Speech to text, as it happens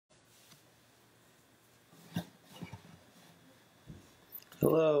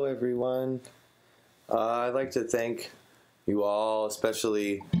Hello, everyone. I'd like to thank you all,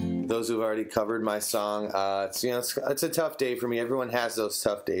 especially those who've already covered my song. It's a tough day for me. Everyone has those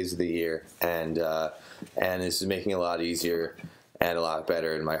tough days of the year, and this is making it a lot easier and a lot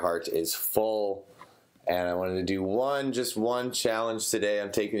better. And my heart is full. And I wanted to do just one challenge today.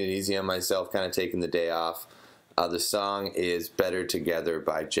 I'm taking it easy on myself, kind of taking the day off. The song is "Better Together"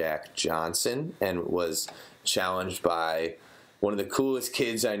 by Jack Johnson, and was challenged by one of the coolest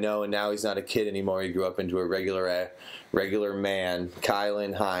kids I know, and now he's not a kid anymore. He grew up into a regular man,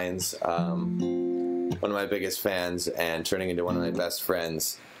 Kylan Hines, one of my biggest fans, and turning into one of my best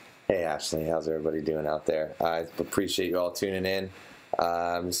friends. Hey Ashley, how's everybody doing out there? I appreciate you all tuning in.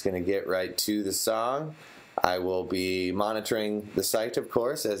 I'm just going to get right to the song. I will be monitoring the site, of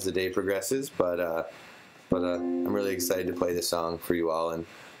course, as the day progresses, but I'm really excited to play the song for you all, and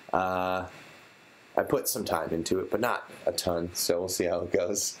I put some time into it, but not a ton, so we'll see how it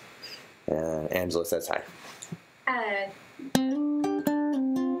goes. Angela says hi. Hi.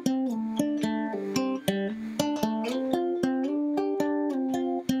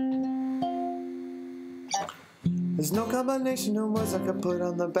 There's no combination of words I could put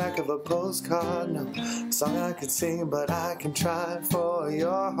on the back of a postcard. No song I could sing, but I can try for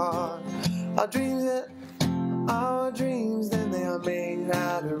your heart. Our dreams, then they are made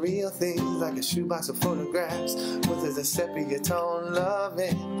out of real things, like a shoebox of photographs with a sepia tone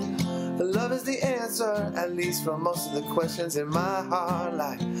loving. Love is the answer, at least for most of the questions in my heart,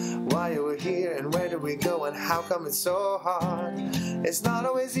 like why are we here and where do we go and how come it's so hard. It's not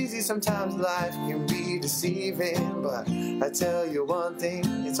always easy, sometimes life can be deceiving, but I tell you one thing,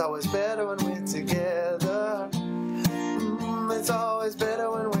 it's always better when we're together. It's always better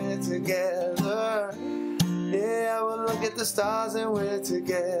when we're together. Yeah, we'll look at the stars and we're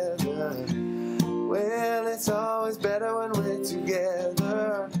together. Well, it's always better when we're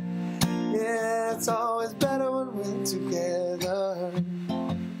together. Yeah, it's always better when we're together.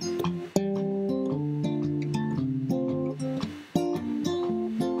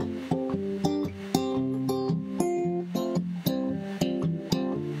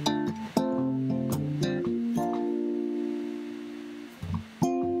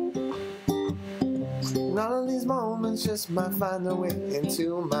 And all of these moments just might find their way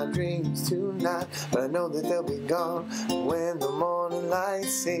into my dreams tonight, but I know that they'll be gone when the morning light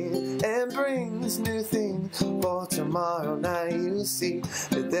sings and brings new things for tomorrow night. You see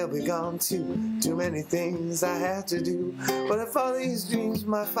that they'll be gone too. Too many things I have to do, but if all these dreams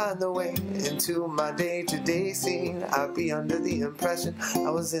might find their way into my day-to-day scene, I'd be under the impression I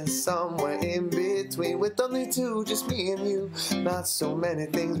was in somewhere in between, with only two, just me and you. Not so many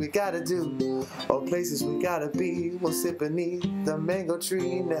things we gotta do, or places we gotta be. We'll sit beneath the mango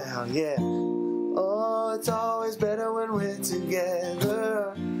tree now, yeah. Oh, it's always better when we're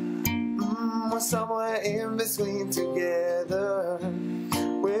together. We're somewhere in between together.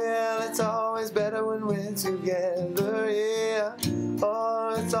 Well, it's always better when we're together, yeah.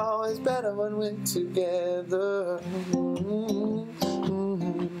 Oh, it's always better when we're together.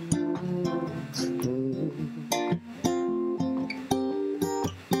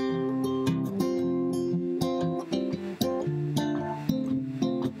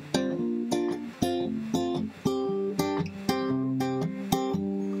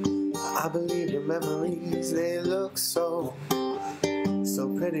 I believe your memories, they look so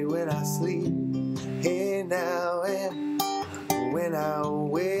pretty when I sleep here now, and when I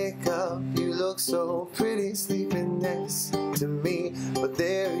wake up, you look so pretty sleeping next to me. But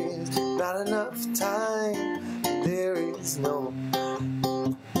there is not enough time, there is no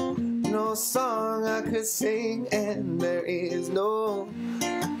song I could sing, and there is no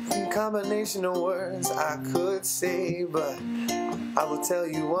combination of words I could say, but I will tell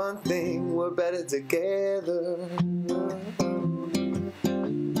you one thing, we're better together.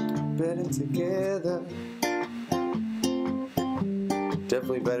 Better together.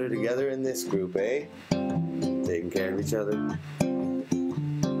 Definitely better together in this group, eh? Taking care of each other.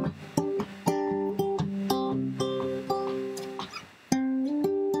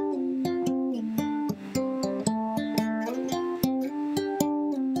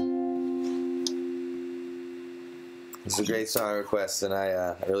 It's a great song request, and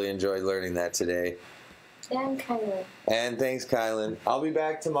I really enjoyed learning that today. Yeah, I'm Kylan. And thanks, Kylan. I'll be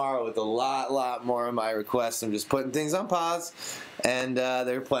back tomorrow with a lot more of my requests. I'm just putting things on pause, And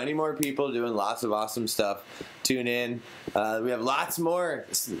there are plenty more people doing lots of awesome stuff. Tune in. We have lots more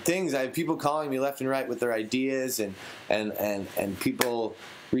things. I have people calling me left and right with their ideas and people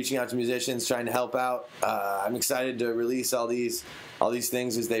reaching out to musicians trying to help out. I'm excited to release all these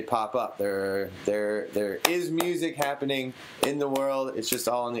things as they pop up. There is music happening in the world. It's just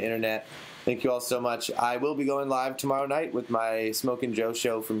all on the internet. Thank you all so much. I will be going live tomorrow night with my Smokin' Joe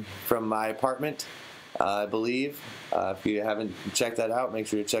show from my apartment, I believe. If you haven't checked that out, make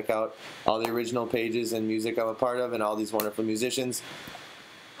sure to check out all the original pages and music I'm a part of and all these wonderful musicians.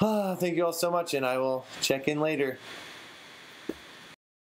 Thank you all so much, and I will check in later.